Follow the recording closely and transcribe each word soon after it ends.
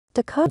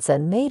Dakota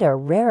Johnson made a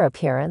rare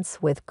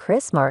appearance with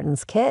Chris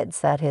Martin's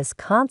kids at his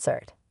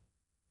concert.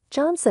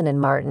 Johnson and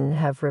Martin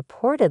have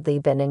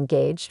reportedly been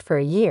engaged for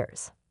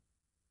years.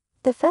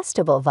 The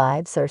festival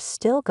vibes are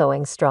still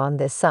going strong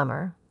this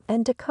summer,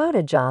 and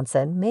Dakota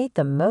Johnson made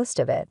the most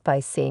of it by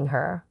seeing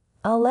her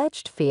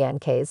alleged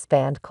fiancé's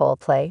band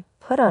Coldplay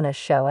put on a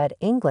show at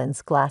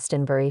England's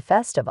Glastonbury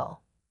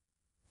Festival.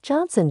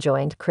 Johnson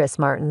joined Chris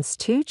Martin's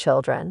two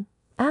children,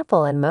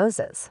 Apple and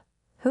Moses,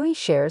 who he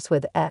shares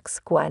with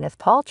ex-Gwyneth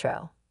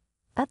Paltrow,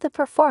 at the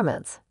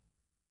performance.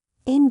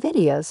 In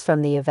videos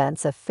from the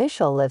event's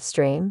official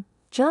livestream,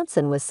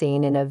 Johnson was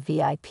seen in a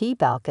VIP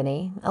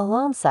balcony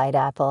alongside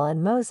Apple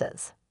and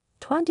Moses,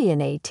 20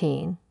 and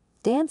 18,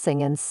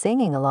 dancing and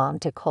singing along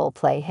to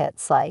Coldplay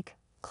hits like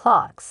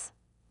Clocks,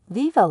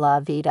 Viva La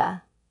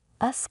Vida,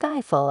 A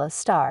Sky Full of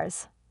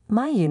Stars,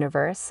 My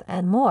Universe,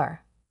 and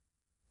more.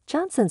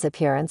 Johnson's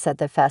appearance at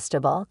the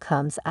festival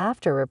comes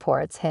after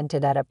reports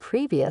hinted at a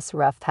previous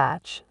rough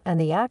patch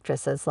and the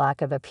actress's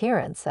lack of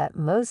appearance at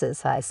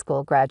Moses' high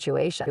school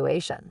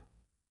graduation.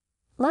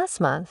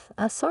 Last month,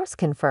 a source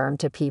confirmed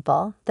to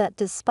People that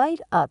despite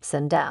ups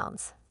and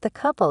downs, the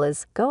couple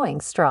is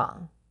going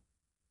strong.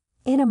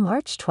 In a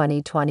March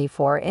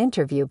 2024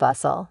 interview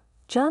bustle,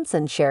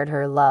 Johnson shared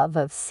her love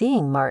of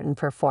seeing Martin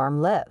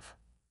perform live.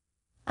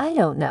 "I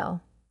don't know.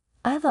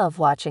 I love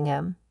watching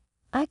him.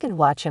 I could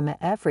watch him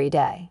every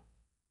day.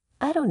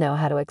 I don't know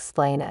how to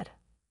explain it.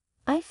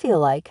 I feel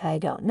like I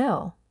don't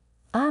know.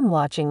 I'm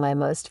watching my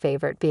most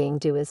favorite being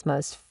do his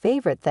most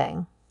favorite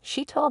thing,"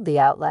 she told the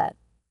outlet.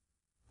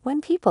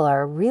 "When people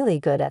are really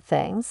good at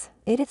things,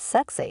 it is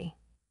sexy."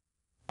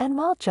 And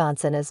while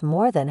Johnson is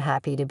more than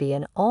happy to be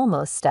an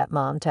almost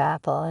stepmom to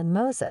Apple and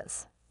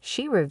Moses,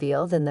 she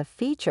revealed in the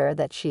feature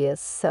that she is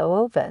so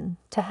open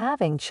to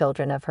having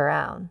children of her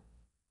own.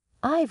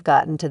 "I've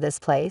gotten to this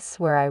place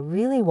where I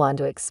really want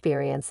to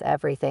experience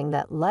everything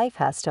that life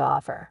has to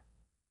offer.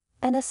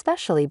 And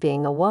especially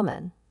being a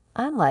woman,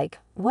 I'm like,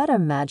 what a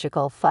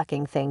magical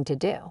fucking thing to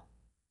do.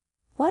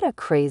 What a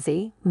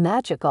crazy,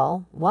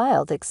 magical,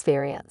 wild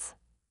experience."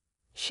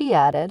 She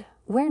added,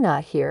 "We're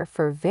not here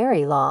for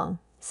very long,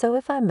 so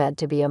if I'm meant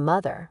to be a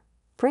mother,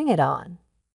 bring it on."